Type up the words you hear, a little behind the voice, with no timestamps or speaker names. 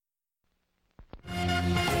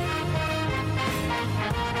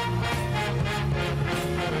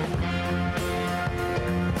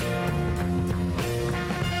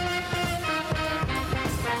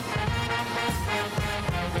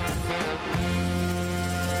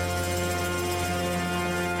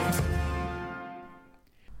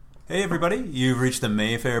Hey everybody, you've reached the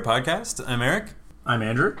Mayfair podcast. I'm Eric. I'm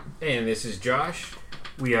Andrew. And this is Josh.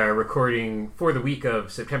 We are recording for the week of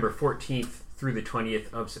September 14th through the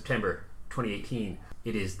 20th of September 2018.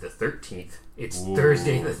 It is the 13th. It's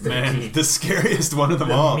Thursday the 13th. Man, the scariest one of them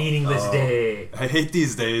all. The meaningless day. I hate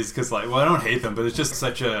these days because, I don't hate them, but it's just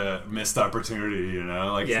such a missed opportunity, you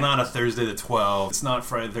know? It's not a Thursday the 12th. It's not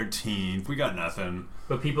Friday the 13th. We got nothing.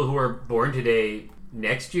 But people who are born today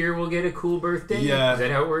next year will get a cool birthday? Yeah. Is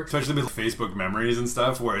that how it works? Especially with Facebook memories and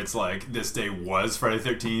stuff, where it's like, this day was Friday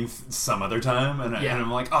the 13th some other time, and I'm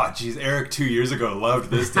like, oh, geez, Eric 2 years ago loved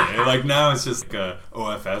this day. Now it's just like a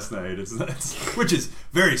OFS night, which is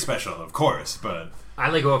very special, of course, but... I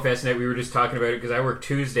like OFS night. We were just talking about it because I work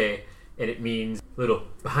Tuesday, and it means little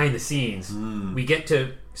behind the scenes. We get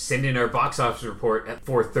to send in our box office report at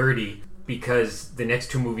 4:30 because the next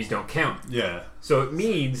two movies don't count. Yeah. So it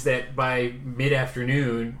means that by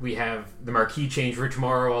mid-afternoon, we have the marquee change for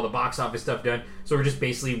tomorrow, all the box office stuff done. So we're just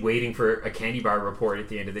basically waiting for a candy bar report at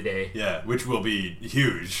the end of the day. Yeah, which will be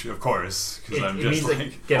huge, of course. Because It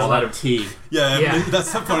means get a lot of tea. Yeah, I mean,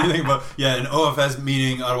 that's the funny thing about an OFS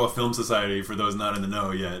meaning Ottawa Film Society. For those not in the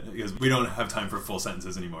know yet, because we don't have time for full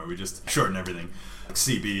sentences anymore. We just shorten everything. Like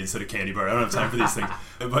CB instead of candy bar. I don't have time for these things.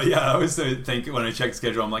 But yeah, I always think when I check the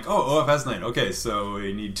schedule, I'm like, oh, OFS night. Okay, so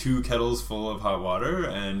we need 2 kettles full of hot water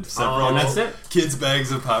and several and that's it. kids'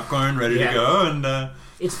 bags of popcorn ready to go. And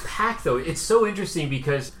it's packed though. It's so interesting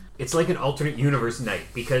because it's like an alternate universe night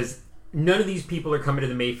because none of these people are coming to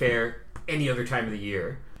the Mayfair any other time of the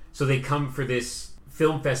year. So they come for this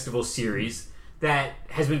film festival series that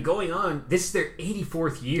has been going on. This is their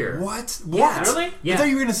 84th year. What? Yeah, really? Yeah. I thought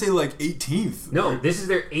you were going to say 18th. No, this is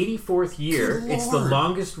their 84th year. Good It's the Lord.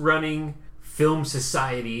 longest running film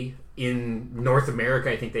society in North America,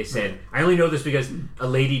 I think they said. I only know this because a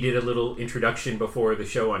lady did a little introduction before the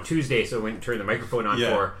show on Tuesday, so I went and turned the microphone on for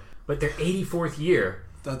her. But their 84th year.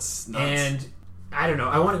 That's nuts. And I don't know.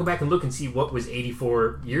 I want to go back and look and see what was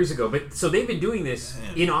 84 years ago. But so they've been doing this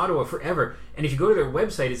in Ottawa forever. And if you go to their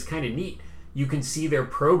website, it's kind of neat. You can see their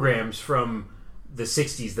programs from the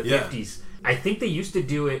 60s, the 50s. I think they used to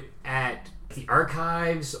do it at the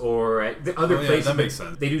Archives or at the other places. That makes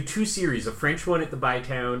sense. They do 2 series, a French one at the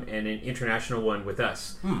Bytown and an international one with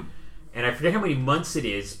us. And I forget how many months it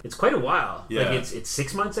is. It's quite a while. Yeah. It's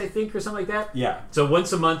 6 months, I think, or something like that. Yeah. So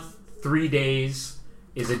once a month, 3 days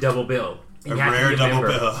is a double bill. And A you have to rare be double member.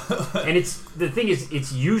 bill. And the thing is,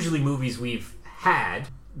 it's usually movies we've had.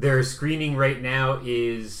 Their screening right now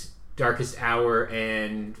is Darkest Hour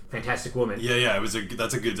and Fantastic Woman. Yeah, that's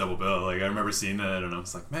a good double bill. I remember seeing that, and I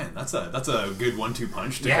was like, man, that's a good 1-2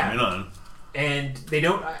 punch to come in on. And they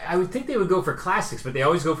don't. I would think they would go for classics, but they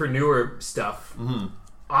always go for newer stuff.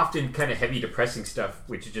 Often kind of heavy, depressing stuff,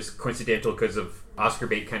 which is just coincidental because of Oscar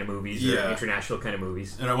bait kind of movies or international kind of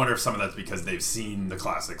movies. And I wonder if some of that's because they've seen the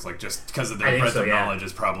classics, just because of their I think breadth so, of yeah. knowledge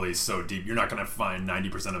is probably so deep. You're not going to find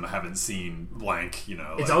 90% of them haven't seen blank.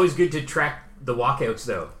 It's always good to track the walkouts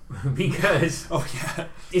though, because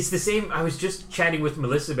it's the same. I was just chatting with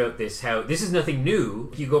Melissa about this. How this is nothing new.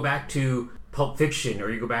 If you go back to Pulp Fiction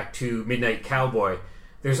or you go back to Midnight Cowboy,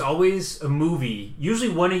 there's always a movie, usually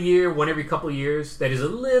one a year, one every couple of years, that is a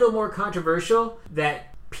little more controversial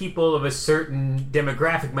that people of a certain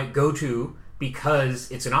demographic might go to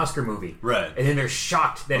because it's an Oscar movie. Right. And then they're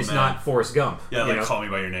shocked that it's not Forrest Gump. Yeah, Call Me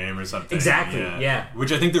By Your Name or something. Exactly, yeah.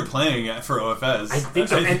 Which I think they're playing for OFS. I think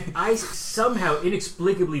so. And I somehow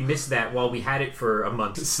inexplicably missed that while we had it for a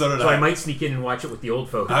month. So did I might sneak in and watch it with the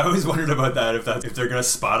old folks. I always wondered about that, if they're going to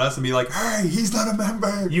spot us and be like, hey, he's not a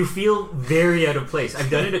member. You feel very out of place.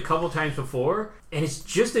 I've done it a couple times before, and it's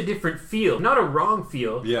just a different feel. Not a wrong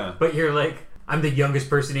feel, but you're like, I'm the youngest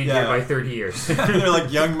person in here by 30 years. They're like,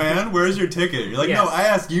 young man, where's your ticket? You're like, no, I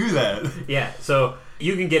asked you that. Yeah, so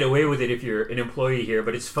you can get away with it if you're an employee here,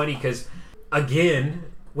 but it's funny because, again,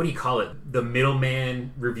 what do you call it? The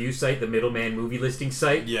middleman review site, the middleman movie listing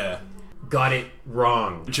site? Yeah. Got it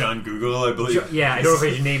wrong. John Google, I believe. I don't know if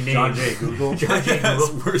I should name names. John J. Google. John J. Google. That's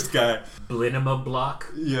the worst guy. Blinema Block.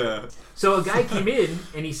 Yeah. So a guy came in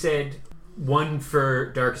and he said, one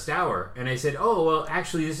for Darkest Hour. And I said, oh, well,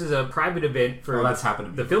 actually, this is a private event for that's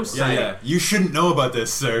happened the Film Society. Yeah. You shouldn't know about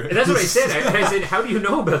this, sir. And that's what I said. I said, how do you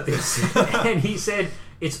know about this? And he said,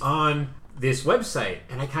 it's on this website.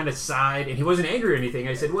 And I kind of sighed, and he wasn't angry or anything.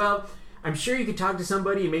 I said, well, I'm sure you could talk to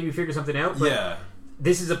somebody and maybe figure something out, but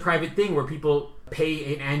this is a private thing where people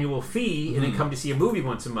pay an annual fee and then come to see a movie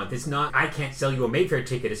once a month. It's not, I can't sell you a Mayfair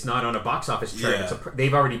ticket. It's not on a box office chart. Yeah.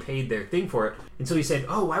 They've already paid their thing for it. And so he said,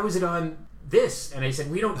 oh, why was it on this? And I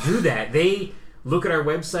said, we don't do that. They look at our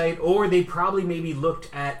website, or they probably maybe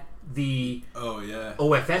looked at the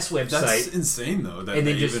OFS website. That's insane, though. That and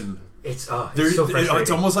then it's so frustrating. It's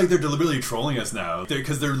almost like they're deliberately trolling us now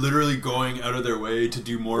because they're literally going out of their way to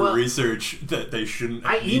do more research that they shouldn't.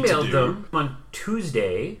 I emailed them on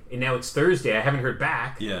Tuesday, and now it's Thursday. I haven't heard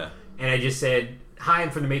back. Yeah, and I just said, "Hi, I'm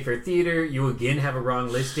from the Mayfair Theater. You again have a wrong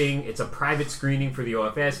listing. It's a private screening for the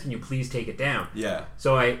OFS. Can you please take it down?" Yeah.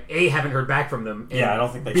 So I haven't heard back from them. And I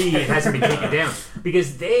don't think they. It hasn't been taken down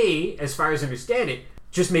because they, as far as I understand it,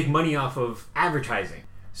 just make money off of advertising.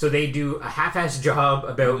 So they do a half-assed job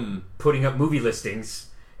about putting up movie listings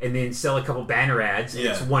and then sell a couple banner ads. And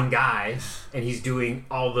it's one guy, and he's doing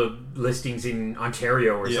all the listings in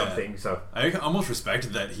Ontario or something. So I almost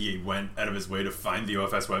respect that he went out of his way to find the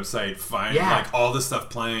OFS website, find like all the stuff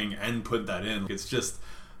playing, and put that in. It's just...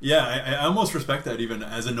 I almost respect that, even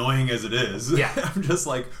as annoying as it is. Yeah. I'm just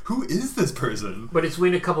like, who is this person? But it's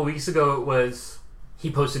when a couple weeks ago it was... He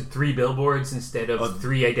posted 3 billboards instead of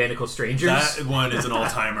 3 identical strangers. That one is an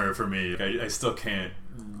all-timer for me. I still can't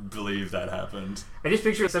believe that happened. I just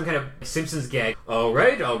picture some kind of Simpsons gag. All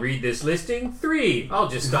right, I'll read this listing. 3. I'll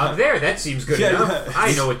just stop there. That seems good enough. Yeah.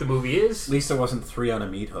 I know what the movie is. At least there wasn't 3 on a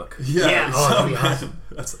meat hook. Yeah. Oh, that'd be awesome.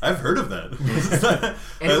 I've heard of that.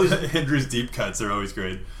 And it was, Andrew's deep cuts are always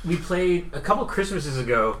great. We played, a couple Christmases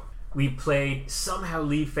ago, somehow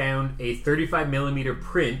Lee found a 35mm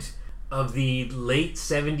print of the late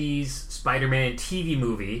 70s Spider-Man TV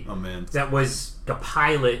movie. Oh, man. That was a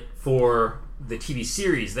pilot for the TV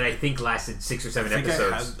series that I think lasted 6 or 7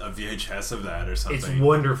 episodes. I had a VHS of that or something. It's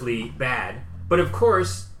wonderfully bad. But of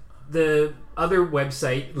course, the other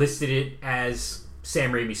website listed it as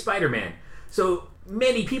Sam Raimi Spider-Man. So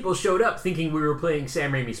many people showed up thinking we were playing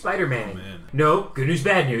Sam Raimi Spider-Man. Oh, man. No, good news,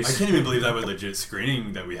 bad news. I can't even believe that was a legit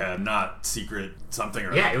screening that we had, not secret something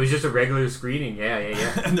or it was just a regular screening. Yeah.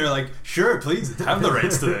 And they're like, sure, please have the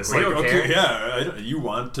rights to this. We don't care. Yeah, you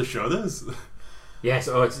want to show this? Yes,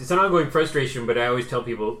 it's an ongoing frustration, but I always tell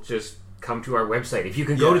people, just come to our website. If you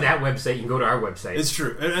can go to that website, you can go to our website. It's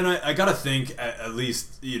true. And I gotta think, at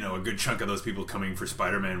least, a good chunk of those people coming for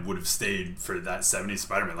Spider-Man would have stayed for that 70s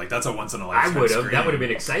Spider-Man. Like, that's a once-in-a-lifetime I would have. screening. That would have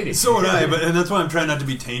been exciting. So would I, and that's why I'm trying not to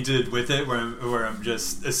be tainted with it, where I'm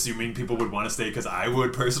just assuming people would want to stay because I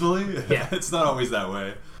would personally. Yeah. It's not always that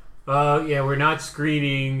way. We're not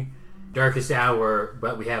screening Darkest Hour,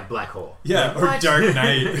 but we have Black Hole. Yeah, or Dark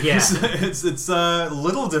Knight. Yeah. It's a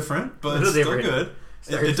little different, but still good.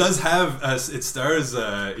 It does have it stars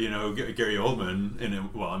Gary Oldman in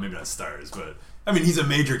it. Well, maybe not stars, but I mean he's a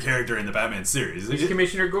major character in the Batman series. He's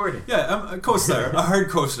Commissioner Gordon. Yeah, a co-star, a hard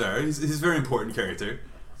co-star. He's a very important character.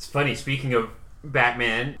 It's funny. Speaking of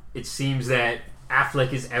Batman, it seems that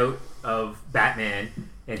Affleck is out of Batman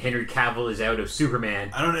and Henry Cavill is out of Superman.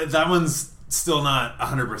 I don't know. That one's still not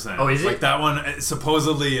 100%. Oh, is it? Like that one,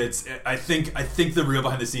 supposedly it's. I think the real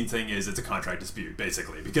behind the scenes thing is it's a contract dispute,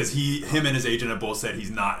 basically, because him and his agent have both said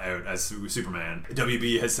he's not out as Superman.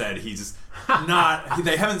 WB has said he's not.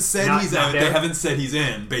 They haven't said he's out. They haven't said he's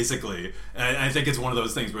in, basically. And I think it's one of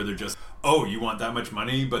those things where they're just, oh, you want that much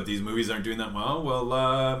money, but these movies aren't doing that well.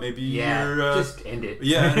 Well, maybe you're just end it.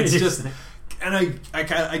 Yeah, and it's just. And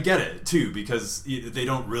I get it, too, because they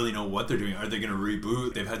don't really know what they're doing. Are they going to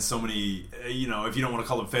reboot? They've had so many, if you don't want to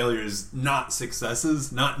call them failures, not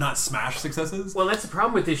successes, not smash successes. Well, that's the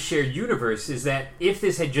problem with this shared universe, is that if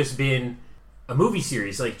this had just been a movie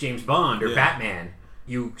series like James Bond or Batman,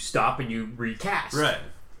 you stop and you recast. Right.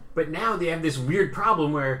 But now they have this weird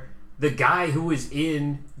problem where the guy who was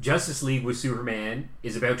in Justice League with Superman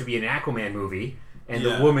is about to be in an Aquaman movie. And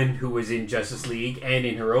the woman who was in Justice League and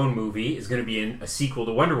in her own movie is going to be in a sequel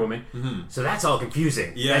to Wonder Woman. Mm-hmm. So that's all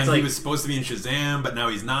confusing. Yeah, that's and he was supposed to be in Shazam, but now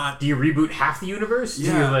he's not. Do you reboot half the universe?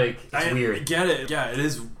 Yeah. It's weird. I get it. Yeah, it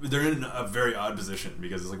is. They're in a very odd position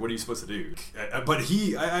because it's like, what are you supposed to do? But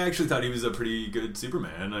I actually thought he was a pretty good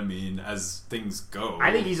Superman. I mean, as things go.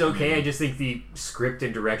 I think he's okay. I just think the script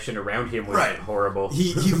and direction around him was horrible.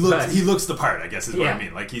 He looks the part, I guess is what I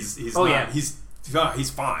mean. Like he's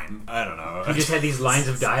fine. I don't know. He just had these lines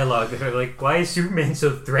of dialogue that are like, why is Superman so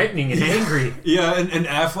threatening and angry? Yeah, and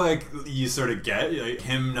Affleck, you sort of get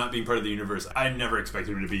him not being part of the universe. I never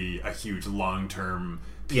expected him to be a huge long-term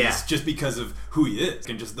piece just because of who he is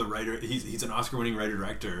and just the writer. He's an Oscar-winning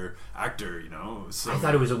writer-director, actor. So I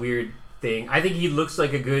thought it was a weird thing. I think he looks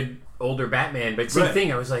like a good older Batman, but same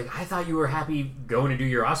thing. I was like, I thought you were happy going to do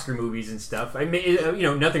your Oscar movies and stuff. I mean,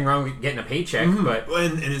 nothing wrong with getting a paycheck, but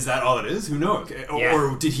and is that all it is? Who knows?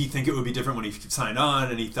 Or did he think it would be different when he signed on,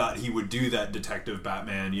 and he thought he would do that Detective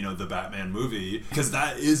Batman, the Batman movie, because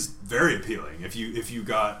that is very appealing. If you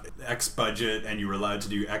got X budget and you were allowed to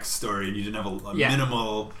do X story, and you didn't have a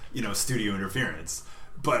minimal studio interference.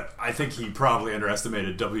 But I think he probably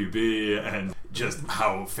underestimated WB and just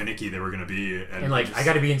how finicky they were going to be. And like, I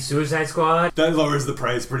got to be in Suicide Squad. That lowers the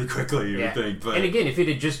price pretty quickly, you would think. But and again, if it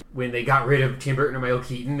had just, when they got rid of Tim Burton or Michael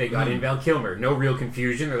Keaton, they got in Val Kilmer. No real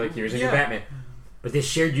confusion. They're like, here's a new Batman. But this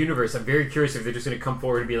shared universe, I'm very curious if they're just going to come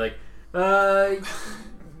forward and be like,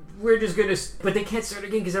 we're just going to... But they can't start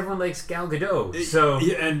again because everyone likes Gal Gadot. So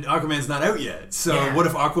and Aquaman's not out yet. So what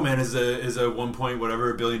if Aquaman is a 1 point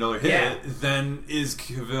whatever billion-dollar hit? Yeah. Then is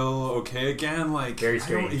Cavill okay again? Like, very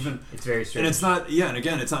strange. It's very strange. And it's not... Yeah, and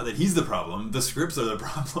again, it's not that he's the problem. The scripts are the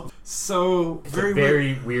problem. So it's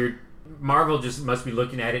very weird. Marvel just must be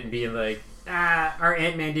looking at it and being like, our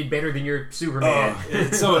Ant-Man did better than your Superman.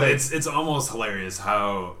 It's almost hilarious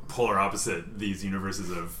how polar opposite these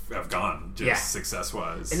universes have gone, just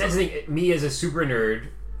success-wise. And that's the thing, me as a super nerd,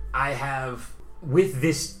 I have, with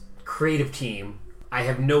this creative team, I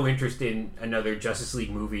have no interest in another Justice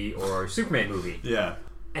League movie or Superman movie. Yeah.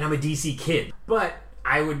 And I'm a DC kid. But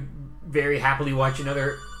I would very happily watch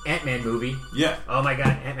another Ant-Man movie. Yeah. Oh my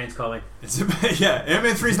god, Ant-Man's calling.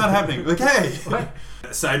 Ant-Man 3's not happening. Like, hey! What?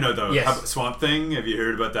 Side note though, Swamp Thing, have you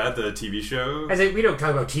heard about that? The TV show? I say, we don't talk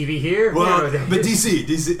about TV here. Well, but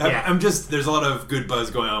DC. Yeah. I'm just, there's a lot of good buzz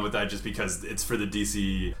going on with that just because it's for the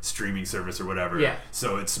DC streaming service or whatever. Yeah.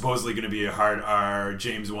 So it's supposedly going to be a hard R,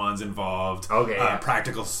 James Wan's involved, okay,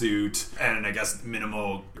 practical suit, and I guess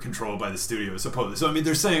minimal control by the studio, supposedly. So, I mean,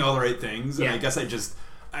 they're saying all the right things, and I guess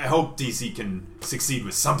I hope DC can succeed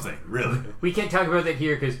with something, really. We can't talk about that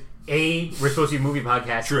here because A, we're supposed to be a movie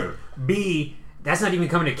podcast. True. B, that's not even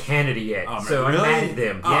coming to Canada yet. So really? I'm mad at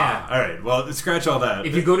them. Yeah. All right. Well, scratch all that.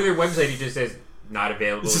 If you go to their website, it just says, not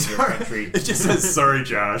available in your country. It just says, sorry,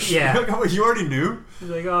 Josh. Yeah. You already knew? He's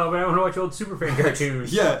like, oh, but I want to watch old Superfan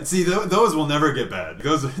cartoons. Yeah. See, those will never get bad.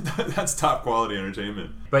 That's top quality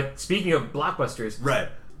entertainment. But speaking of blockbusters. Right.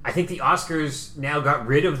 I think the Oscars now got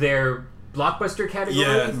rid of their blockbuster category.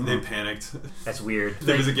 Yeah, they panicked. That's weird.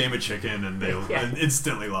 There was a game of chicken and they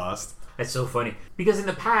instantly lost. That's so funny. Because in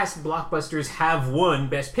the past, blockbusters have won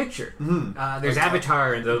Best Picture. Mm-hmm. There's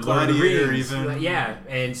Avatar and the Lord of the Rings. Even.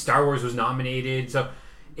 And Star Wars was nominated. So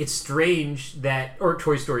it's strange that... Or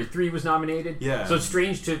Toy Story 3 was nominated. Yeah. So it's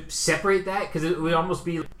strange to separate that because it would almost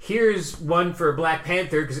be... Here's one for Black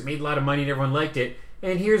Panther because it made a lot of money and everyone liked it.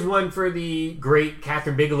 And here's one for the great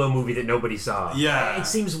Catherine Bigelow movie that nobody saw. Yeah. It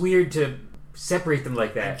seems weird to separate them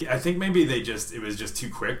like that. I think maybe it was just too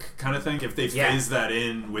quick kind of thing. If they phased that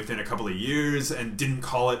in within a couple of years and didn't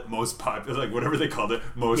call it most popular, like whatever they called it,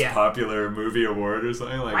 most popular movie award or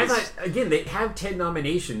something like that. I thought, again, they have 10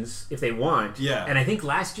 nominations if they want. Yeah. And I think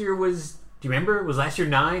last year was, do you remember? Was last year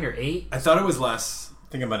 9 or 8? I thought it was less.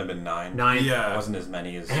 I think it might have been 9. 9. Yeah. It wasn't as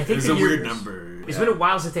many as... And I think it was a weird number. It's been a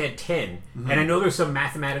while since they had 10. Mm-hmm. And I know there's some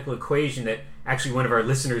mathematical equation that actually one of our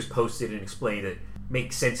listeners posted and explained that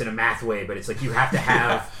makes sense in a math way, but it's like you have to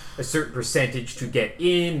have a certain percentage to get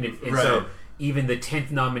in. And so even the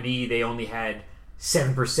 10th nominee, they only had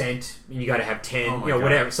 7%, and you got to have 10,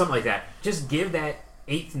 whatever, something like that. Just give that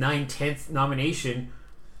 8th, 9th, 10th nomination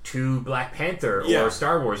to Black Panther or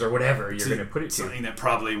Star Wars or whatever you're going to put it to. Something that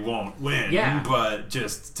probably won't win, but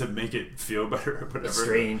just to make it feel better or whatever. It's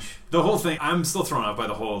strange. The whole thing, I'm still thrown off by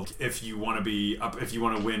the whole, if you want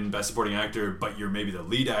to win Best Supporting Actor, but you're maybe the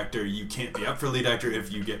lead actor, you can't be up for lead actor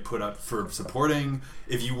if you get put up for supporting.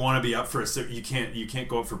 If you want to be up for you can't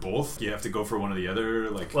go up for both. You have to go for one or the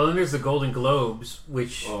other. Well, then there's the Golden Globes,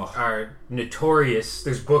 which are notorious.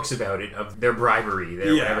 There's books about it, of their bribery,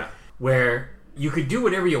 whatever, where you could do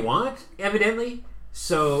whatever you want, evidently.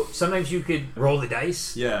 So sometimes you could roll the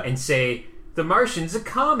dice and say, The Martian's a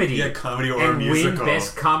comedy. Yeah, comedy or musical. And win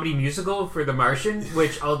Best Comedy Musical for The Martian,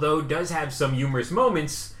 which, although does have some humorous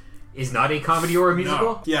moments, is not a comedy or a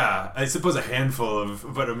musical. No. Yeah, I suppose a handful of...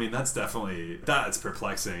 But, I mean, that's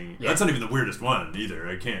perplexing. Yeah. That's not even the weirdest one, either.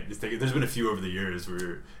 I can't just think... There's been a few over the years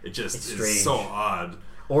where it just is so odd.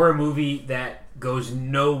 Or a movie that goes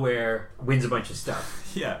nowhere, wins a bunch of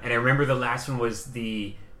stuff. Yeah. And I remember the last one was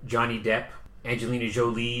the Johnny Depp, Angelina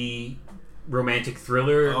Jolie romantic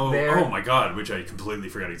thriller there. Oh my god, which I completely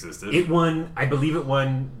forgot existed. It won, I believe it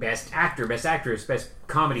won Best Actor, Best Actress, Best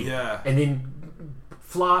Comedy. Yeah. And then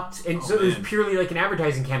flopped. And so it was purely like an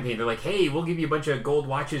advertising campaign. They're like, hey, we'll give you a bunch of gold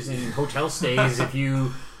watches and hotel stays if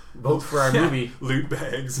you vote for our movie. Loot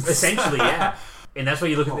bags. Essentially, yeah. And that's why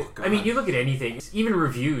you look at I mean, you look at anything. Even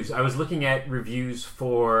reviews. I was looking at reviews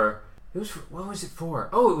for... what was it for?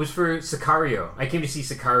 Oh, it was for Sicario. I came to see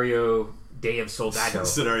Sicario Day of Soldado.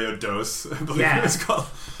 Scenario Dos, I believe it was called.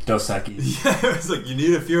 Dos Equis. Yeah, it was like, you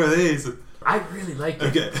need a few of these. I really liked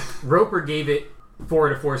it. Okay. Roper gave it 4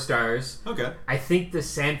 out of 4 stars. Okay. I think the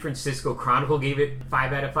San Francisco Chronicle gave it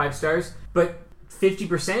 5 out of 5 stars. But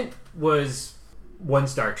 50% was 1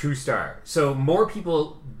 star, 2 star. So more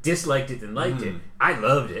people disliked it than liked it. I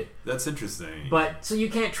loved it. That's interesting. But, so you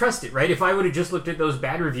can't trust it, right? If I would have just looked at those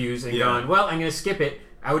bad reviews and gone, well, I'm going to skip it,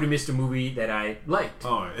 I would have missed a movie that I liked.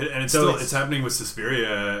 Oh, and it's So still it's happening with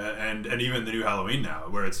Suspiria and even the new Halloween now,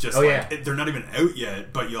 where it's just they're not even out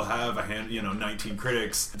yet, but you'll have 19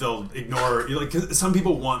 critics. They'll ignore 'cause some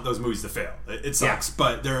people want those movies to fail. It sucks,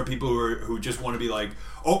 but there are people who just want to be like,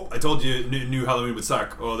 oh, I told you new Halloween would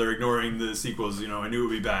suck. Oh, they're ignoring the sequels. I knew it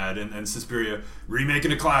would be bad. And Suspiria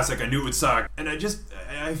remaking a classic, I knew it would suck. And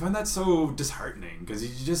I find that so disheartening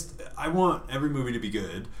because I want every movie to be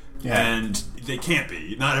good. Yeah. And they can't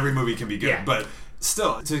be. Not every movie can be good. Yeah. But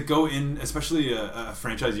still, to go in, especially a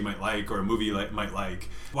franchise you might like or a movie you might like,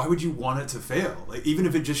 why would you want it to fail? Like, even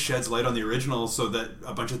if it just sheds light on the original so that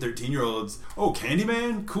a bunch of 13-year-olds, oh,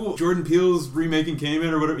 Candyman? Cool. Jordan Peele's remaking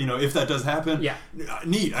Candyman or whatever, if that does happen. Yeah.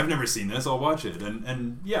 Neat. I've never seen this. I'll watch it.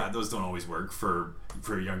 And yeah, those don't always work for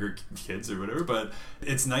younger kids or whatever, but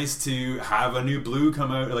it's nice to have a new Blue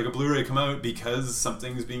come out, like a Blu-ray come out because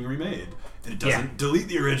something's being remade. And it doesn't delete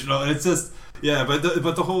the original, and it's just but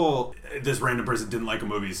the whole this random person didn't like a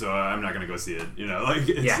movie, so I'm not going to go see it.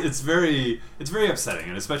 It's very upsetting,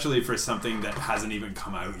 and especially for something that hasn't even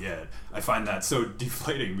come out yet. I find that so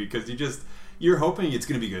deflating because you're hoping it's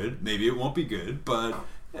going to be good. Maybe it won't be good, but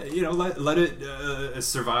let it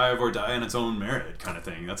survive or die on its own merit, kind of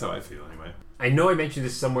thing. That's how I feel anyway. I know I mentioned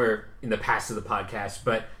this somewhere in the past of the podcast,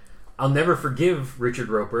 but I'll never forgive Richard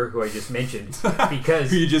Roper, who I just mentioned, because...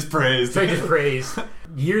 who you just praised. I just praised.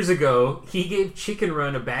 Years ago, he gave Chicken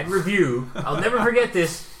Run a bad review. I'll never forget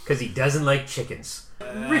this, because he doesn't like chickens.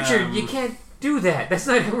 Richard, you can't do that. That's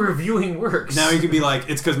not how reviewing works. Now you can be like,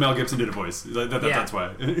 it's because Mel Gibson did a voice. That's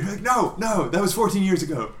why. You're like, no, that was 14 years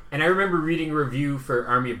ago. And I remember reading a review for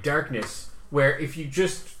Army of Darkness, where if you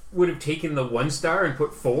just would have taken the 1 star and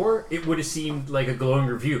put 4, it would have seemed like a glowing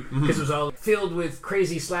review because it was all filled with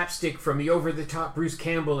crazy slapstick from the over-the-top Bruce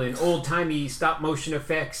Campbell and old-timey stop-motion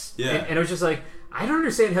effects. Yeah. And I was just like, I don't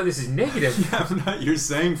understand how this is negative. You're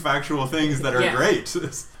saying factual things that are great.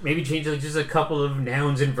 Maybe change just a couple of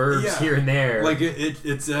nouns and verbs here and there. Like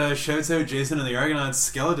it shouts out Jason and the Argonauts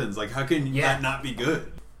skeletons. Like, how can that not be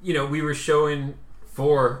good? We were showing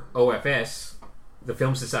for OFS, the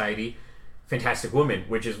Film Society, Fantastic Woman,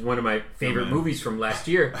 which is one of my favorite movies from last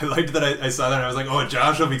year. I liked that I saw that and I was like, oh,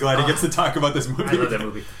 Josh will be glad he gets to talk about this movie. I love that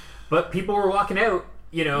movie. But people were walking out,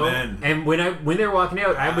 and when they were walking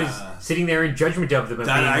out, I was sitting there in judgment of them.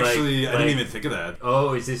 And I didn't even think of that.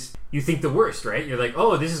 Oh, is this... You think the worst, right? You're like,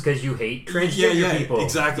 oh, this is because you hate transgender people.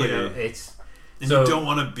 Exactly. You don't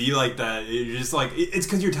want to be like that. You're just like, it's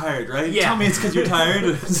because you're tired, right? Yeah. Tell me it's because you're tired.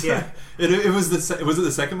 It was it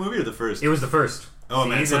the second movie or the first? It was the first. Oh,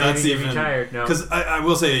 man, so that's even... Because no. I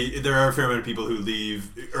will say, there are a fair amount of people who leave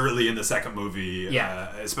early in the second movie,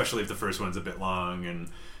 especially if the first one's a bit long,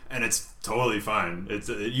 and it's totally fine.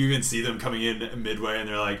 You even see them coming in midway, and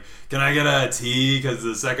they're like, can I get a tea? Because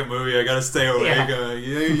the second movie, I got to stay awake. Yeah,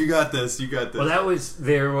 you got this, Well,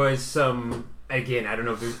 there was some... Again, I don't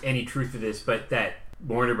know if there's any truth to this, but that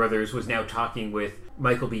Warner Brothers was now talking with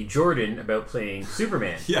Michael B. Jordan about playing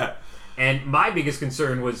Superman. Yeah. And my biggest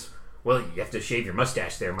concern was... Well, you have to shave your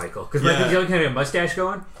mustache there, Michael. Because Michael B. Jordan kind of a mustache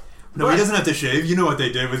going. No, he doesn't have to shave. You know what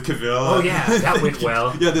they did with Cavill. Oh, yeah. That went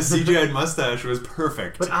well. Yeah, the CGI mustache was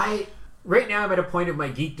perfect. But right now I'm at a point of my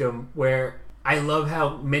geekdom where I love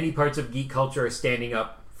how many parts of geek culture are standing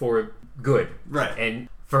up for good. Right. And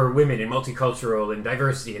for women and multicultural and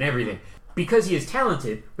diversity and everything. Because he is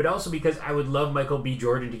talented, but also because I would love Michael B.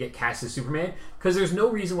 Jordan to get cast as Superman. Because there's no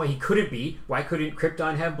reason why he couldn't be. Why couldn't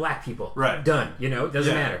Krypton have black people? Right. Done. It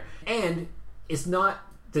doesn't matter. And it's not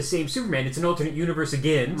the same Superman. It's an alternate universe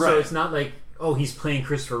again. Right. So it's not like, oh, he's playing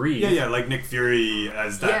Christopher Reeve. Yeah, like Nick Fury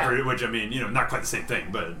as that, which, I mean, not quite the same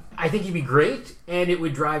thing, but... I think he'd be great, and it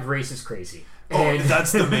would drive racists crazy. And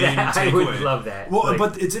that's the main takeaway. I would love that. Well,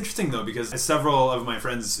 but it's interesting, though, because several of my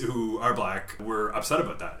friends who are black were upset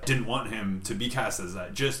about that. Didn't want him to be cast as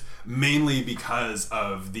that. Just mainly because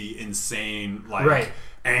of the insane,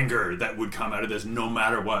 anger that would come out of this no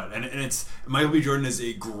matter what. And it's... Michael B. Jordan is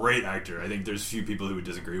a great actor. I think there's few people who would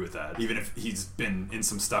disagree with that. Even if he's been in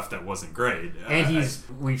some stuff that wasn't great. And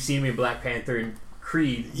we've seen him in Black Panther and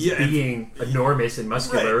Creed Yeah, being enormous and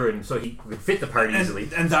muscular, and so he could fit the part easily.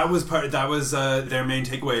 And that was their main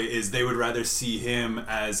takeaway is they would rather see him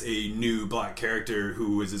as a new black character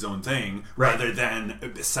who was his own thing, rather than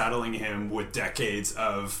saddling him with decades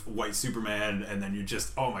of white Superman, and then you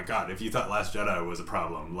just, oh my god, if you thought Last Jedi was a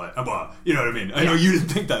problem, like, well, you know what I mean? I know you didn't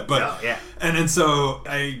think that, but and so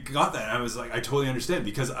I got that, and I was like, I totally understand,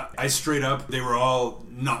 because I straight up, they were all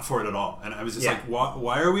not for it at all, and I was just like,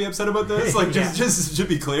 why are we upset about this? Like, just should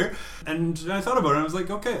be clear. And I thought about it, and I was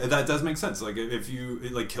like, okay, that does make sense. Like, if you,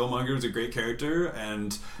 like, Killmonger was a great character,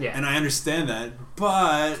 and I understand that,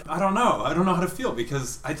 but I don't know how to feel,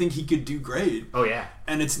 because I think he could do great. Oh yeah.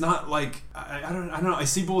 And it's not like, I don't know, I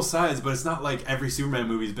see both sides, but it's not like every Superman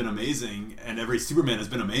movie's been amazing, and every Superman has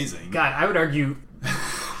been amazing. God, I would argue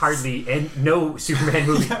hardly no Superman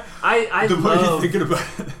movie. I the more love, you're thinking about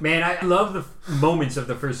it. Man, I love the moments of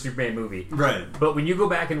the first Superman movie. Right. But when you go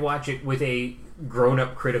back and watch it with a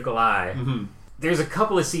grown-up critical eye, there's a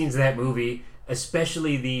couple of scenes in that movie,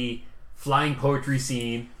 especially the flying poetry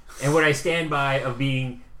scene, and what I stand by of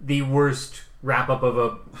being the worst wrap-up of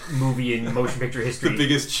a movie in motion picture history. The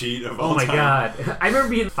biggest cheat of all time. Oh my god. I remember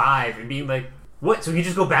being 5 and being like, what? So he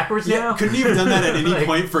just go backwards now? Couldn't he have done that at any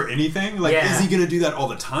point for anything? Like, is he going to do that all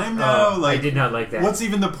the time now? I did not like that. What's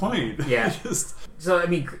even the point? Yeah. So, I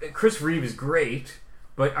mean, Chris Reeve is great,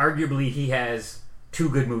 but arguably he has 2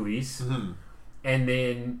 good movies. And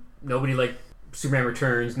then nobody liked Superman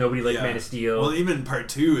Returns, nobody liked Man of Steel. Well, even part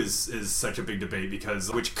 2 is such a big debate, because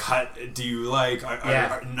which cut do you like?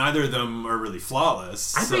 Neither of them are really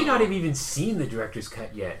flawless. I may not have even seen the director's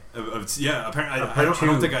cut yet. Apparently, I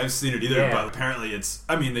don't think I've seen it either, but apparently it's,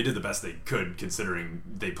 I mean, they did the best they could, considering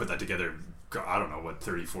they put that together, I don't know,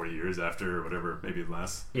 30, 40 years after, or whatever, maybe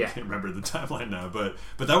less. I can't remember the timeline now, but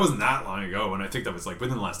that wasn't that long ago, and I think that was like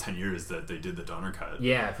within the last 10 years that they did the Donner cut.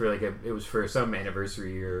 Yeah, for like it was for some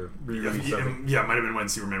anniversary or something. Yeah, it might have been when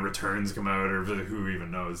Superman Returns come out, or who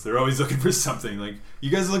even knows. They're always looking for something. Like,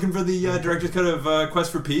 you guys are looking for the director's cut of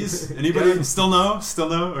Quest for Peace? Anybody still know?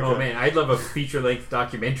 Okay. Oh man, I'd love a feature-length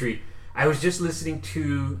documentary. I was just listening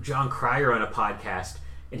to John Cryer on a podcast,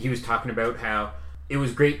 and he was talking about how it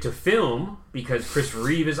was great to film because Chris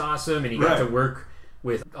Reeve is awesome, and he got to work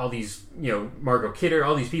with all these, Margot Kidder,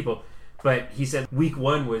 all these people. But he said week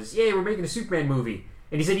 1 was, we're making a Superman movie.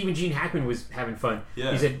 And he said even Gene Hackman was having fun.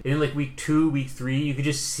 Yeah. He said in like week 2, week 3, you could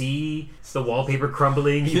just see the wallpaper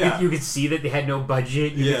crumbling. You could see that they had no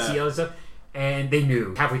budget. You could see all this stuff. And they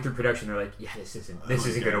knew halfway through production, they're like, this isn't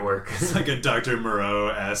going to work. It's like a Dr.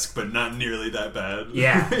 Moreau-esque, but not nearly that bad.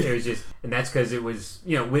 Yeah, it was just, and that's because it was,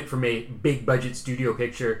 went from a big budget studio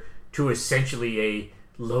picture to essentially a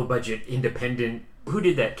low budget independent. Who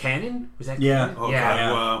did that? Canon? Was that Canon? Oh,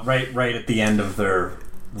 yeah. Wow. Right at the end of their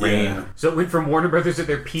reign. Yeah. So it went from Warner Brothers at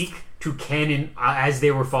their peak to Canon as they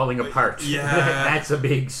were falling apart. Yeah. That's a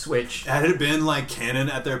big switch. Had it been like Canon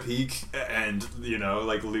at their peak and,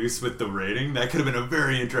 like loose with the rating, that could have been a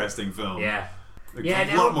very interesting film. Yeah.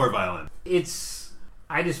 A lot more violent.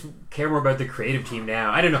 I just care more about the creative team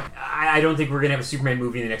now. I don't know. I don't think we're going to have a Superman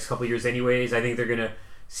movie in the next couple of years anyways. I think they're going to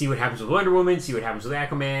see what happens with Wonder Woman, see what happens with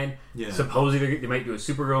Aquaman. Yeah. Supposedly they might do a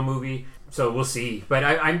Supergirl movie. So we'll see. But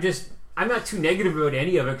I'm not too negative about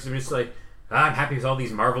any of it, because I'm just like, I'm happy with all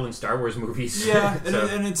these Marvel and Star Wars movies. Yeah,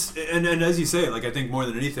 and as you say, like, I think more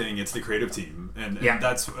than anything, it's the creative team, and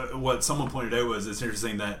that's what someone pointed out was it's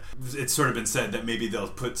interesting that it's sort of been said that maybe they'll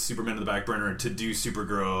put Superman in the back burner to do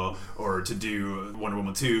Supergirl or to do Wonder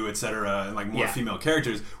Woman 2, etc., and like more female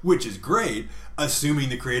characters, which is great, assuming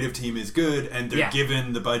the creative team is good and they're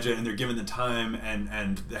given the budget and they're given the time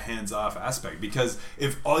and the hands-off aspect. Because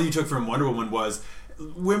if all you took from Wonder Woman was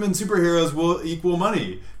women superheroes will equal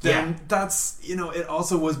money, then that's, it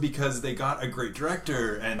also was because they got a great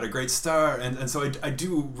director and a great star, and so I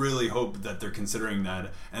do really hope that they're considering that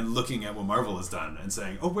and looking at what Marvel has done and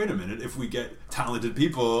saying, oh, wait a minute, if we get talented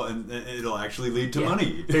people, and it'll actually lead to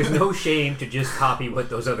money. There's no shame to just copy what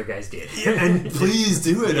those other guys did. And please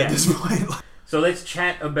do it at this point. So let's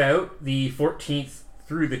chat about the 14th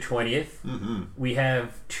through the 20th. Mm-hmm. We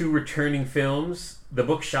have 2 returning films, The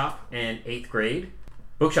Bookshop and 8th Grade.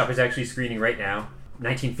 Bookshop is actually screening right now.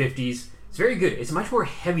 1950s. It's very good. It's much more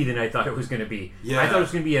heavy than I thought it was going to be. I thought it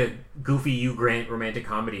was going to be a goofy Hugh Grant romantic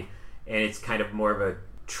comedy, and it's kind of more of a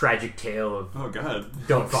tragic tale of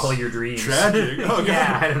don't follow your dreams. Tragic? Oh god.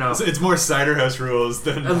 Yeah, I don't know. It's more Cider House Rules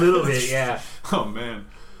than a little bit. Yeah. Oh man.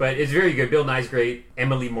 But it's very good. Bill Nye's great.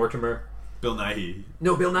 Emily Mortimer. Bill Nighy.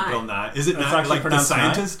 No, Bill Nye. Bill Nye. Is it not like the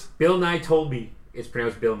scientist? Nye? Bill Nye told me it's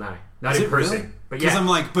pronounced Bill Nye. Not in person. Really? But because I'm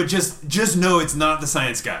like, but just know it's not the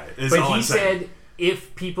science guy. But he said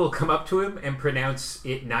if people come up to him and pronounce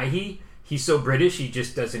it Nighy, he's so British, he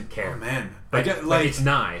just doesn't care. Oh man, But it's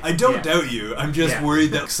Nye. I don't Yeah. doubt you. I'm just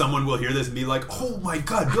worried that someone will hear this and be like, "Oh my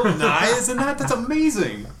god, Bill Nye is in that? That's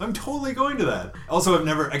amazing! I'm totally going to that." Also,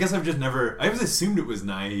 I always assumed it was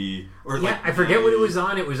Nye or I forget what it was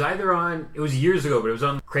on. It was either on. It was years ago, but it was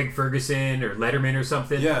on Craig Ferguson or Letterman or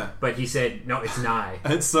something. Yeah. But he said, "No, it's Nye."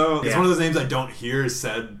 It's one of those names I don't hear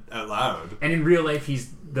said out loud. And in real life, he's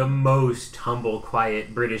the most humble,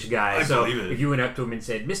 quiet British guy. I so believe it. if you went up to him and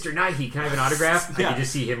said, "Mr. Nighy, can I have an autograph?" I could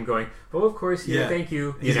just see him going, "Oh, of course, thank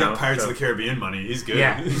you." He's got Pirates of the Caribbean money. He's good.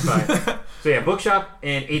 Yeah, he's fine. So Bookshop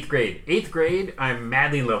and 8th Grade. 8th Grade, I'm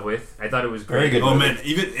madly in love with. I thought it was great. Very good. Oh man,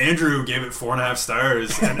 even Andrew gave it 4.5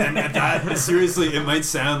 stars, and that seriously, it might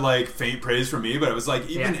sound like faint praise from me, but it was like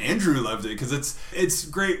even Andrew loved it because it's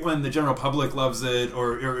great when the general public loves it,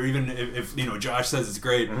 or even if Josh says it's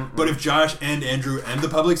great. Mm-hmm. But if Josh and Andrew and the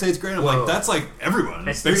public say it's great, I'm like, that's like everyone.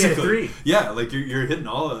 That's basically 3 out of 3. Yeah, like you're hitting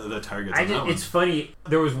all of the targets. It's funny.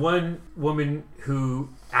 There was one woman who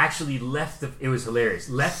actually left it was hilarious.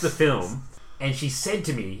 Left the film, and she said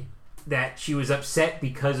to me that she was upset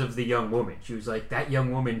because of the young woman. She was like, "That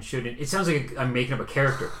young woman shouldn't." It sounds like I'm making up a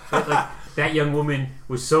character. But like that young woman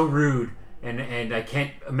was so rude. And I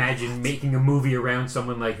can't imagine making a movie around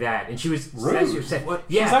someone like that. And she was rude. upset. What?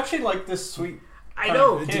 Yeah, She's actually like this sweet. I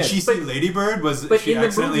know. Did she see Lady Bird? Was but she in the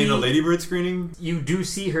accidentally in a movie- Lady Bird screening? You do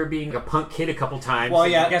see her being a punk kid a couple times. Well,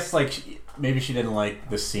 yeah, I guess maybe she didn't like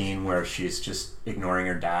the scene where she's just ignoring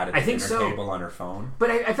her dad at the dinner table on her phone. But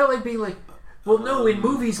I felt like being like, well, no, in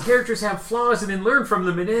movies, characters have flaws and then learn from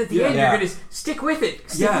them, and then at the end, you're going to stick with it.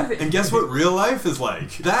 With it. And guess what real life is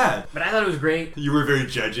like? That. But I thought it was great. You were very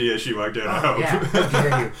judgy as she walked out. I hope. Yeah, how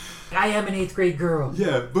dare you. I am an 8th grade girl.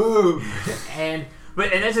 Yeah, boom. And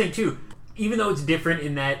that's the thing, too. Even though it's different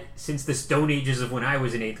in that since the stone ages of when I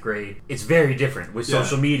was in 8th grade, it's very different with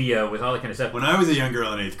social media, with all that kind of stuff. When I was a young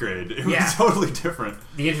girl in 8th grade, it was totally different.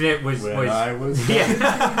 The internet was... I was...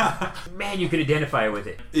 Yeah. Man, you could identify with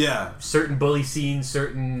it. Yeah. Certain bully scenes,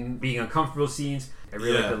 certain being uncomfortable scenes. I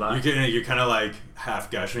really liked it a lot. You're kind of like half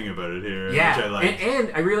gushing about it here, Yeah. which I like.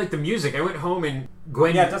 And I really like the music. I went home and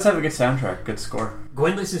Gwen... Yeah, it does have a good soundtrack, good score.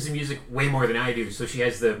 Gwen listens to music way more than I do, so she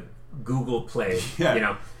has the Google Play,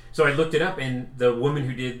 Yeah. So I looked it up, and the woman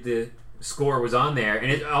who did the score was on there,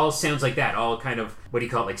 and it all sounds like that, all kind of, what do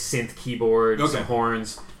you call it, like synth keyboard, some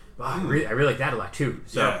horns. Wow, I really like that a lot, too.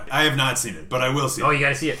 So. Yeah, I have not seen it, but I will see it. Oh, you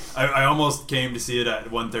gotta see it. I almost came to see it at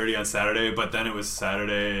 1:30 on Saturday, but then it was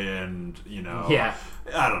Saturday, and, Yeah.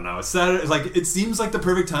 I don't know. Saturday, like, it seems like the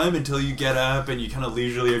perfect time until you get up and you kind of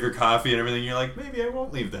leisurely have your coffee and everything. You're like, maybe I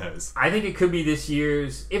won't leave the house. I think it could be this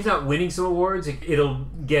year's, if not winning some awards, it'll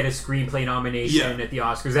get a screenplay nomination at the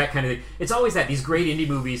Oscars, that kind of thing. It's always that. These great indie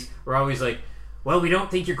movies are always like, well, we don't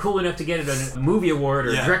think you're cool enough to get it a movie award or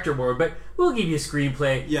a director award, but we'll give you a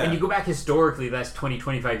screenplay. Yeah. And you go back historically, the last 20,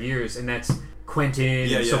 25 years, and that's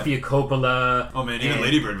Quentin, and Sofia Coppola. Oh, man, even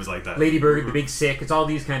Lady Bird was like that. Lady Bird, The Big Sick. It's all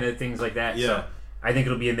these kind of things like that. Yeah. So I think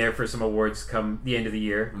it'll be in there for some awards come the end of the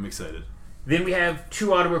year. I'm excited. Then we have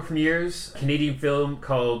 2 Ottawa premieres, a Canadian film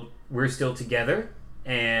called We're Still Together,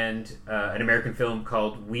 and an American film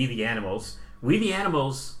called We the Animals. We the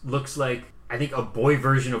Animals looks like, I think, a boy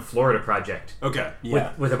version of Florida Project. Okay.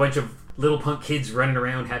 Yeah. With a bunch of little punk kids running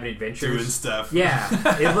around having adventures. Doing stuff. Yeah.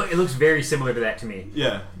 it looks very similar to that to me.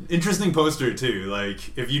 Yeah. Interesting poster, too.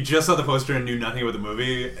 Like, if you just saw the poster and knew nothing about the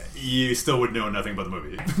movie, you still would know nothing about the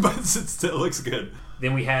movie. But it still looks good.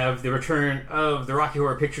 Then we have the return of the Rocky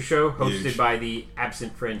Horror Picture Show, hosted Huge. by the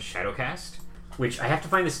Absent Friend Shadowcast, which I have to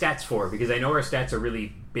find the stats for, because I know our stats are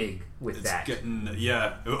really big with that. Getting,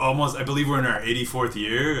 almost, I believe we're in our 84th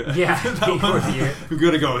year. Yeah, That one. 84th year. We're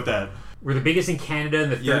going to go with that. We're the biggest in Canada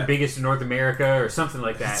and the third biggest in North America, or something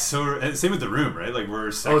like that. So, same with The Room, right? Like,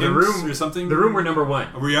 we're second or something? The Room, we're number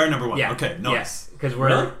 1. We are number 1. Yeah. Okay, nice. Because we're...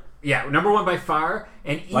 Really? Yeah, number 1 by far,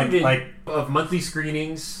 and even Like- of monthly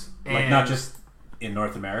screenings. And Like, not just in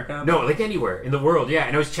North America? No, like anywhere in the world, yeah.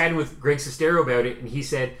 And I was chatting with Greg Sestero about it, and he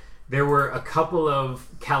said there were a couple of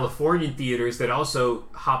Californian theaters that also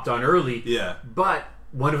hopped on early. Yeah. But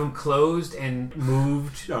one of them closed and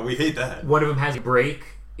moved. No, we hate that. One of them has a break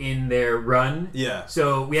in their run. Yeah.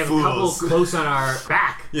 So we have Fools. a couple close on our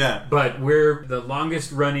back. Yeah. But we're the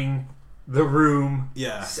longest running The Room.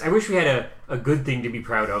 Yeah. I wish we had a good thing to be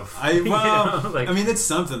proud of. I Like, mean, it's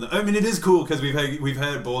something. I mean, it is cool because we've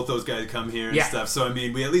had both those guys come here and Yeah. stuff. So I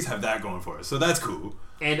mean, we at least have that going for us. So that's cool.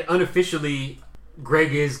 and unofficially,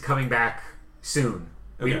 Greg is coming back soon.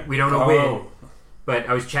 Okay. We don't know when. But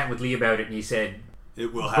I was chatting with Lee about it, and he said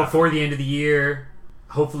It will happen. before the end of the year,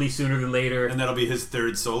 hopefully sooner than later. And that'll be his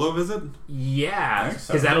third solo visit. Yeah, Nice.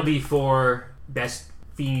 because that'll be for best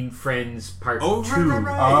Fiend Friends Part 2.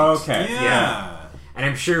 Right. Okay. Yeah. And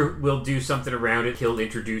I'm sure we'll do something around it. He'll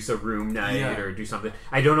introduce a room night or do something.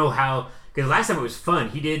 I don't know how, because last time it was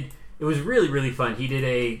fun. It was really, really fun. He did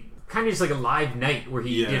a kind of just like a live night where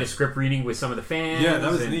he did a script reading with some of the fans. Yeah,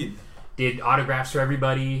 that was neat. Did autographs for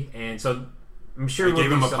everybody. And so I'm sure I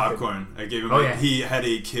gave him a popcorn. I gave him he had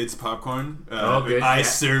a kid's popcorn. Good. I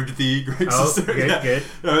served the Greg sister. Good.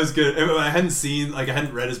 That was good. I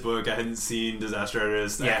hadn't read his book. I hadn't seen Disaster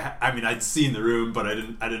Artist. Yeah. I mean, I'd seen The Room, but I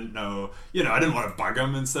didn't know, I didn't want to bug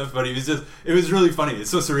him and stuff, but it was really funny. It's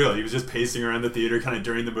so surreal. He was just pacing around the theater kind of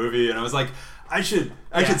during the movie, and I was like, I should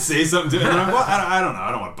say something to him. And I'm like, well, I don't know.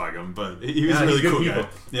 I don't want to bug him, but he was a really cool guy.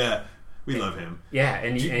 Yeah. We love him. Yeah,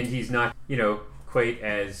 and he's not, quite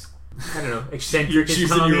as, I don't know, eccentric as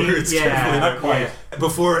choosing Tommy. your words carefully. Not quite. Yeah.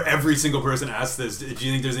 Before every single person asks this, do you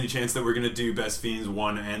think there's any chance that we're going to do Best Fiends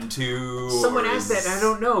 1 and 2? Someone asked that, and I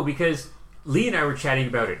don't know, because Lee and I were chatting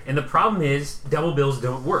about it, and the problem is double bills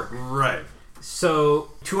don't work. Right.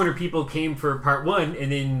 So 200 people came for Part 1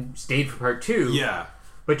 and then stayed for Part 2. Yeah.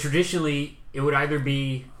 But traditionally, it would either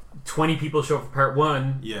be 20 people show up for Part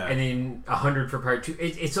 1 and then 100 for Part 2.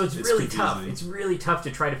 So it's really confusing. Tough. It's really tough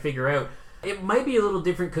to try to figure out. It might be a little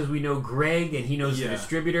different because we know Greg and he knows the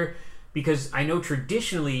distributor, because I know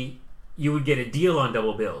traditionally you would get a deal on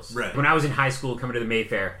double bills. Right. When I was in high school coming to the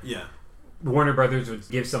Mayfair, Warner Brothers would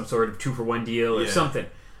give some sort of 2-for-1 deal or something.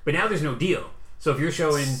 But now there's no deal. So if you're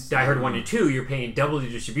showing Die Hard 1 and 2, you're paying double the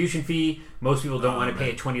distribution fee. Most people don't want to pay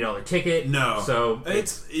a $20 ticket. No. So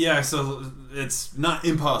so it's not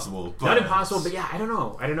impossible. But not impossible, but I don't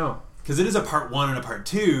know. Because it is a Part 1 and a Part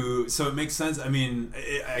 2, so it makes sense. I mean,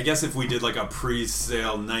 I guess if we did like a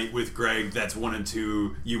pre-sale night with Greg, that's 1 and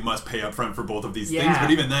 2, you must pay up front for both of these things. But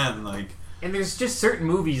even then, like... And there's just certain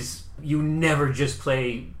movies you never just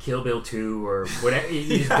play Kill Bill 2 or whatever.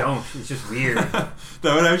 You just don't. It's just weird. That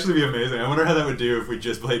would actually be amazing. I wonder how that would do if we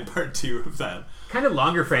just played Part 2 of that. Kind of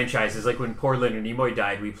longer franchises, like when poor Leonard Nimoy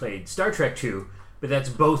died, we played Star Trek 2. But that's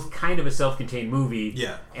both kind of a self-contained movie.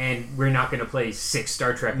 Yeah. And we're not going to play 6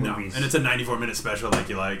 Star Trek movies. And it's a 94-minute special like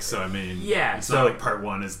you like, so I mean... Yeah. It's not like Part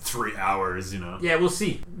 1 is 3 hours, Yeah, we'll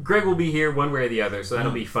see. Greg will be here one way or the other, so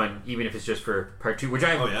that'll be fun, even if it's just for Part 2, which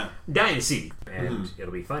I'm dying to see. And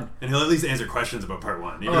it'll be fun. And he'll at least answer questions about Part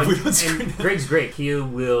 1, even if we don't screen it. Greg's great. He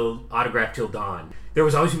will autograph till dawn. There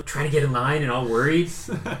was always people trying to get in line and all worried.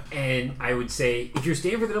 And I would say, if you're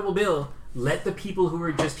staying for the double bill... Let the people who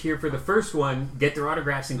are just here for the first one get their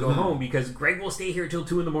autographs and go home, because Greg will stay here till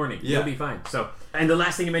 2 a.m. He'll be fine. So, and the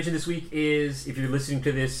last thing I mentioned this week is, if you're listening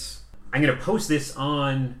to this, I'm going to post this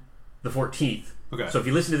on the 14th. Okay. So if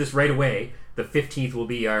you listen to this right away, the 15th will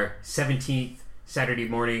be our 17th Saturday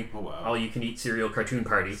morning all-you-can-eat cereal cartoon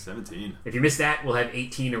party. 17. If you missed that, we'll have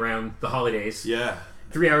 18 around the holidays. Yeah.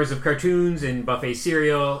 3 hours of cartoons and buffet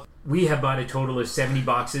cereal. We have bought a total of 70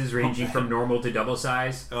 boxes, ranging from normal to double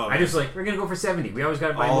size. I just we're going to go for 70. We always got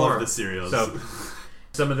to buy more. All of the cereals. So,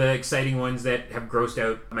 some of the exciting ones that have grossed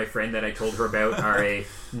out my friend that I told her about are a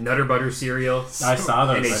Nutter Butter cereal. I saw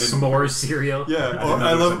those. And a s'mores cereal. Yeah,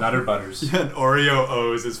 I love Nutter Butters. Yeah, and Oreo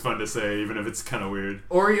O's is fun to say, even if it's kind of weird.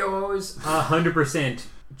 Oreo O's, 100%.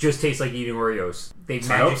 Just tastes like eating Oreos. They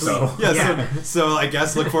magically... I hope so. Yeah. So I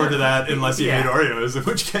guess look forward to that unless you hate Oreos, in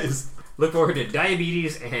which case... Look forward to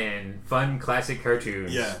diabetes and fun classic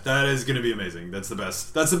cartoons. Yeah, that is going to be amazing. That's the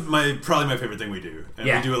best. That's probably my favorite thing we do. And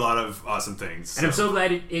we do a lot of awesome things. So. And I'm so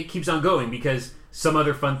glad it keeps on going, because some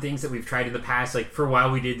other fun things that we've tried in the past, like for a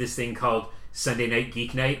while we did this thing called Sunday Night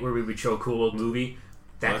Geek Night, where we would show a cool old movie.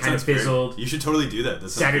 That kind of fizzled. You should totally do that.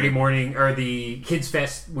 Saturday morning, or the Kids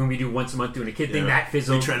Fest, when we do once a month doing a kid thing, that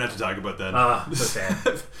fizzled. We try not to talk about that. So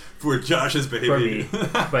sad. For Josh's baby. For me.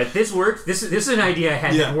 But this worked. This is an idea I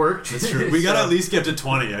had that worked. That's true. We got to at least get to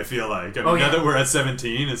 20, I feel like. I mean, now that we're at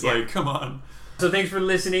 17, it's like, come on. So thanks for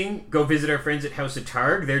listening. Go visit our friends at House of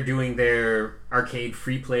Targ. They're doing their arcade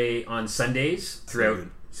free play on Sundays throughout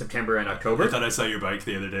September and October. I thought I saw your bike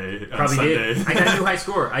the other day on Probably Sunday. Did. I got a new high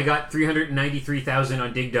score. I got 393,000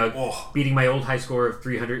 on Dig Dug, beating my old high score of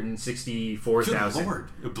 364,000.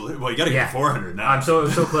 Good Lord. Well, you got to get 400 now. I'm so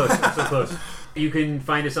close. I'm so close. You can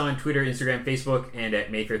find us on Twitter, Instagram, Facebook, and at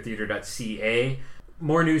mayfairtheater.ca.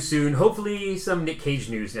 More news soon. Hopefully some Nick Cage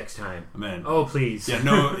news next time. Man. Oh, please. Yeah,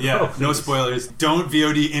 no spoilers. Don't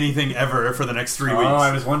VOD anything ever for the next 3 weeks. Oh,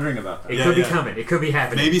 I was wondering about that. It could be coming. It could be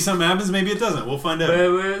happening. Maybe something happens, maybe it doesn't. We'll find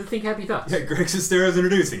out. Think happy thoughts. Yeah, Greg Sestero's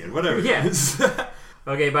introducing it. Whatever. Yeah.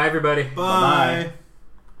 Okay, bye everybody. Bye.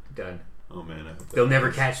 Done. Oh man, they'll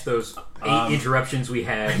never catch those 8 interruptions we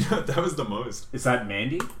had. I know, that was the most. Is that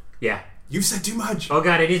Mandy? Yeah. You said too much. Oh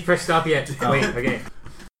god, I didn't press stop yet. Wait, okay.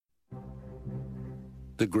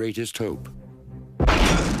 The greatest hope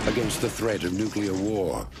against the threat of nuclear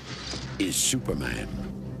war is Superman.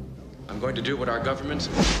 I'm going to do what our governments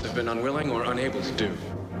have been unwilling or unable to do.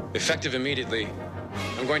 Effective immediately,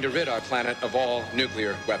 I'm going to rid our planet of all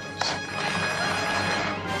nuclear weapons.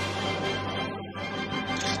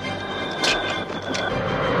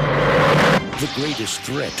 The greatest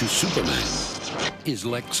threat to Superman is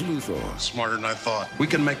Lex Luthor. Smarter than I thought. We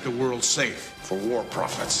can make the world safe for war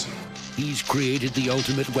profits. He's created the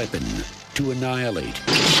ultimate weapon to annihilate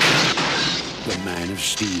the Man of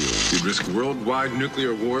Steel. You'd risk worldwide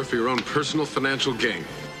nuclear war for your own personal financial gain.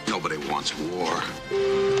 Nobody wants war.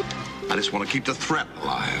 I just want to keep the threat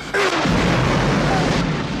alive.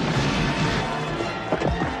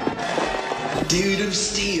 Dude of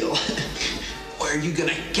Steel. Where are you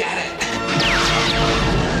gonna get it?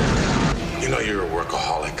 You know you're a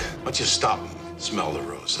workaholic. Why don't you stop and smell the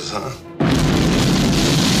roses, huh?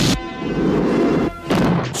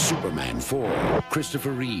 Superman 4,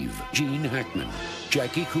 Christopher Reeve, Gene Hackman,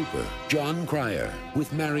 Jackie Cooper, John Cryer,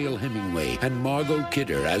 with Mariel Hemingway and Margot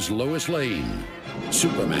Kidder as Lois Lane.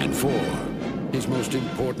 Superman 4, his most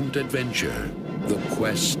important adventure, the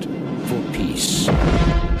quest for peace.